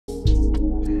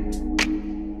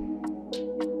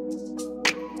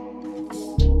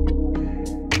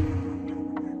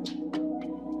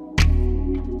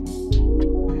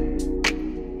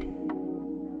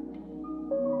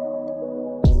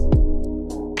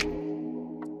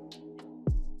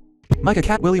Micah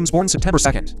Katt Williams, born September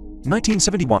 2nd,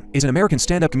 1971, is an American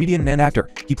stand-up comedian and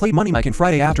actor. He played Money Mike in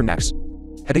Friday After Next,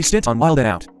 had a stint on Wild 'N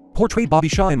Out, portrayed Bobby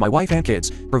Shaw in My Wife and Kids,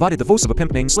 provided the voice of a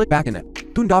pimp named Slick back in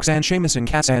it, Boondocks and Seamus in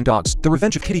Cats and Dogs, The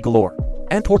Revenge of Kitty Galore,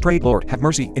 and portrayed Lord Have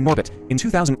Mercy in Norbit in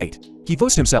 2008. He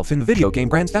voiced himself in the video game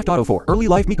Grand Theft Auto 4. Early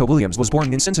life. Micah Williams was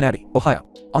born in Cincinnati, Ohio,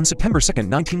 on September 2nd,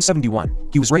 1971.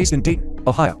 He was raised in Dayton,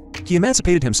 Ohio. He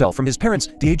emancipated himself from his parents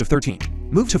at the age of 13,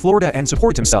 moved to Florida and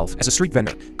supported himself as a street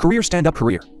vendor. Stand-up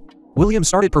career. Williams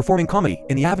started performing comedy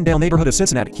in the Avondale neighborhood of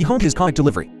Cincinnati. He honed his comic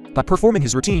delivery by performing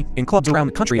his routine in clubs around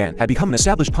the country and had become an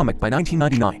established comic by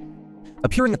 1999,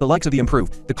 appearing at the likes of The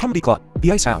Improved, The Comedy Club,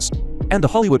 The Ice House, and the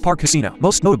Hollywood Park Casino.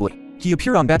 Most notably, he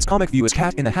appeared on Bat's Comic View as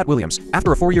Cat in the Hat Williams.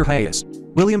 After a 4-year hiatus,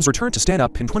 Williams returned to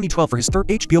stand-up in 2012 for his third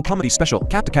HBO comedy special,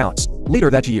 Cat to Counts. Later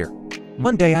that year,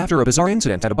 one day after a bizarre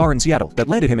incident at a bar in Seattle that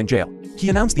landed him in jail, he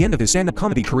announced the end of his stand-up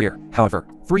comedy career. However,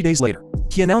 3 days later,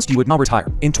 he announced he would not retire.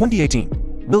 In 2018,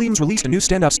 Williams released a new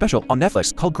stand-up special on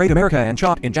Netflix called Great America and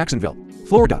shot in Jacksonville,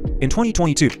 Florida. In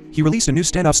 2022, he released a new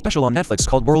stand-up special on Netflix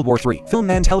called World War III.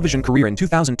 Film and television career. In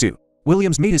 2002,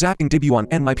 Williams made his acting debut on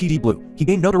NYPD Blue. He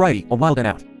gained notoriety on Wild 'N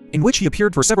Out, in which he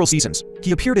appeared for several seasons.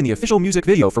 He appeared in the official music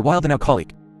video for Wild 'N Out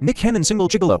colleague Nick Cannon's single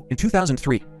Gigolo in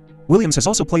 2003. Williams has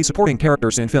also played supporting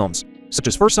characters in films such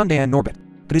as First Sunday and Norbit,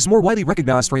 but is more widely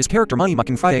recognized for his character Money Mike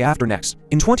in Friday After Next.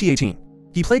 In 2018,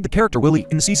 he played the character Willie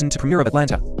in the season 2 premiere of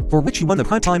Atlanta, for which he won the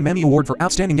Primetime Emmy Award for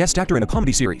Outstanding Guest Actor in a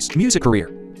Comedy Series. Music career.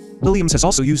 Williams has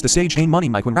also used the stage name Money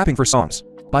Mike when rapping for songs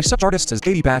by such artists as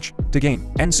Baby Patch, Da Game,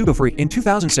 and Pseudo Free. In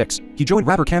 2006, he joined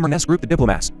rapper Cameron-esque group The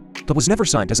Diplomats, but was never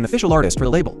signed as an official artist for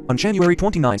the label. On January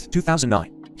 29,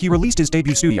 2009, he released his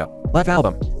debut studio live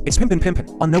album, It's Pimpin'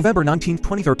 Pimpin'. On November 19,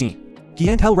 2013, he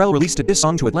and Hell released a diss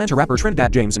song to Atlanta rapper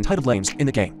Trinidad James entitled Lames in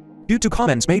the Game, due to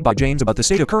comments made by James about the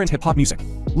state of current hip-hop music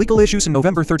legal issues. In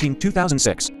November 13,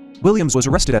 2006, Williams was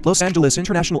arrested at Los Angeles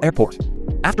International Airport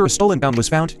after a stolen gun was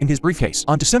found in his briefcase.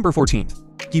 On December 14,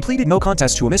 he pleaded no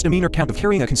contest to a misdemeanor count of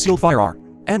carrying a concealed firearm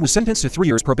and was sentenced to 3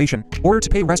 years probation, ordered to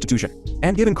pay restitution,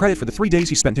 and given credit for the 3 days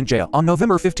he spent in jail. On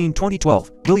November 15,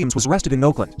 2012, Williams was arrested in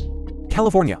Oakland,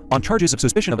 California, on charges of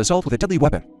suspicion of assault with a deadly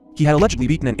weapon. He had allegedly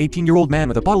beaten an 18-year-old man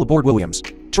with a bottle aboard Williams'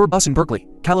 tour bus in Berkeley,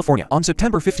 California. On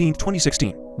September 15,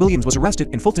 2016, Williams was arrested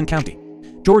in Fulton County,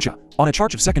 Georgia, on a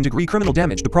charge of second-degree criminal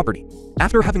damage to property,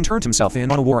 after having turned himself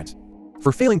in on a warrant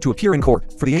for failing to appear in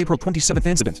court for the April 27th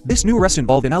incident. This new arrest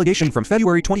involved an allegation from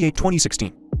February 28,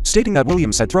 2016, stating that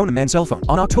Williams had thrown a man's cell phone.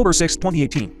 On October 6,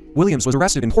 2018, Williams was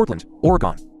arrested in Portland,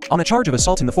 Oregon, on a charge of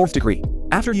assault in the 4th degree,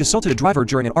 after he assaulted a driver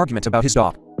during an argument about his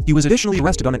dog. He was additionally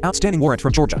arrested on an outstanding warrant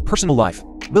from Georgia. Personal life.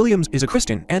 Williams is a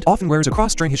Christian and often wears a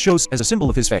cross during his shows as a symbol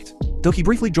of his faith, though he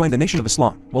briefly joined the Nation of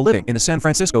Islam while living in the San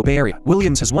Francisco Bay Area.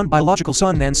 Williams has 1 biological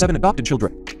son and 7 adopted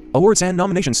children. Awards and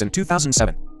nominations. In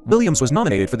 2007, Williams was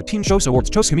nominated for the Teen Choice Awards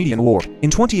Choice Comedian Award.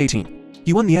 In 2018,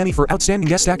 he won the Emmy for Outstanding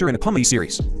Guest Actor in a Comedy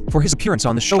Series for his appearance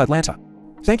on the show Atlanta.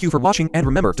 Thank you for watching, and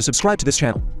remember to subscribe to this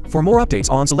channel for more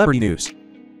updates on celebrity news.